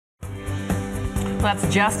That's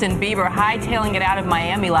Justin Bieber hightailing it out of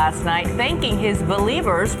Miami last night, thanking his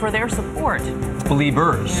believers for their support.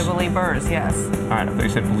 Believers. Yeah, believers, yes. All right, I thought you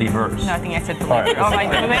said believers. No, I think I said believers. Oh,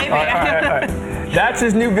 maybe. All right. That's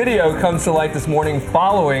his new video comes to light this morning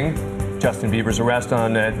following Justin Bieber's arrest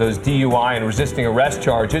on those DUI and resisting arrest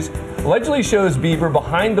charges. Allegedly shows Bieber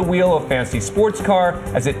behind the wheel of a fancy sports car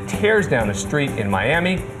as it tears down a street in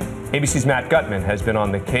Miami. ABC's Matt Gutman has been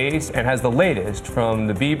on the case and has the latest from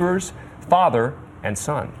the Biebers, father and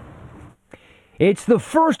son. It's the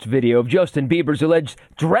first video of Justin Bieber's alleged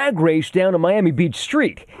drag race down a Miami Beach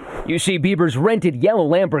street. You see Bieber's rented yellow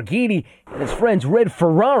Lamborghini and his friend's red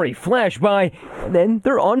Ferrari flash by, and then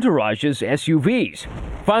their entourage's SUVs.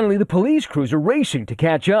 Finally, the police crews are racing to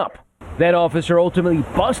catch up. That officer ultimately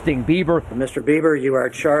busting Bieber. Mr. Bieber, you are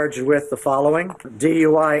charged with the following: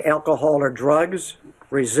 DUI, alcohol or drugs,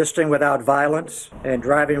 resisting without violence, and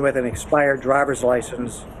driving with an expired driver's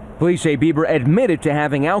license. Police say Bieber admitted to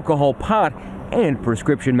having alcohol, pot, and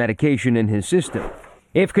prescription medication in his system.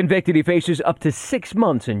 If convicted, he faces up to 6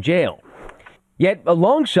 months in jail. Yet,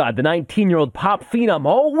 alongside the 19-year-old pop phenom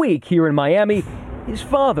all week here in Miami, his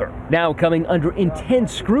father, now coming under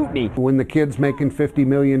intense scrutiny. When the kid's making $50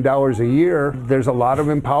 million a year, there's a lot of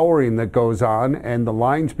empowering that goes on, and the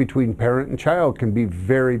lines between parent and child can be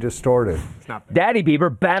very distorted. Daddy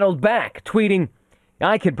Bieber battled back, tweeting,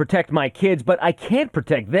 "I can protect my kids, but I can't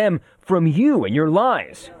protect them from you and your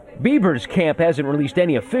lies." Bieber's camp hasn't released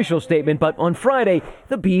any official statement, but on Friday,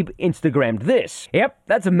 the Bieb Instagrammed this. Yep,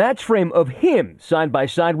 that's a match frame of him side by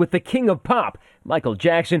side with the king of pop, Michael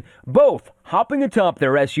Jackson, both hopping atop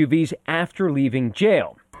their SUVs after leaving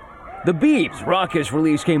jail. The Bieb's raucous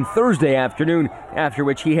release came Thursday afternoon, after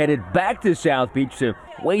which he headed back to South Beach to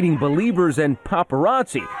waiting believers and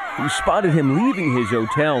paparazzi who spotted him leaving his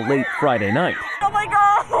hotel late Friday night. Oh my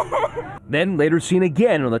God! Then later seen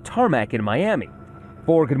again on the tarmac in Miami.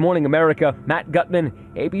 For Good Morning America, Matt Gutman,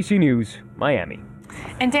 ABC News, Miami.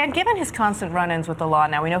 And Dan, given his constant run-ins with the law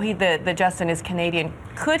now, we know the Justin is Canadian.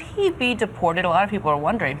 Could he be deported? A lot of people are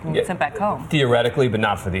wondering if he can be sent back home. Theoretically, but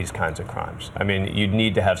not for these kinds of crimes. I mean, you'd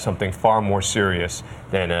need to have something far more serious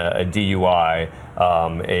than a DUI,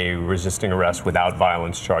 a resisting arrest without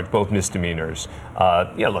violence charge, both misdemeanors.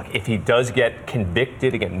 Look, if he does get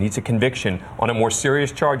convicted, again, needs a conviction on a more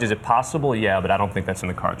serious charge, is it possible? Yeah, but I don't think that's in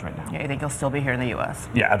the cards right now. Yeah, you think he'll still be here in the U.S.?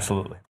 Yeah, absolutely.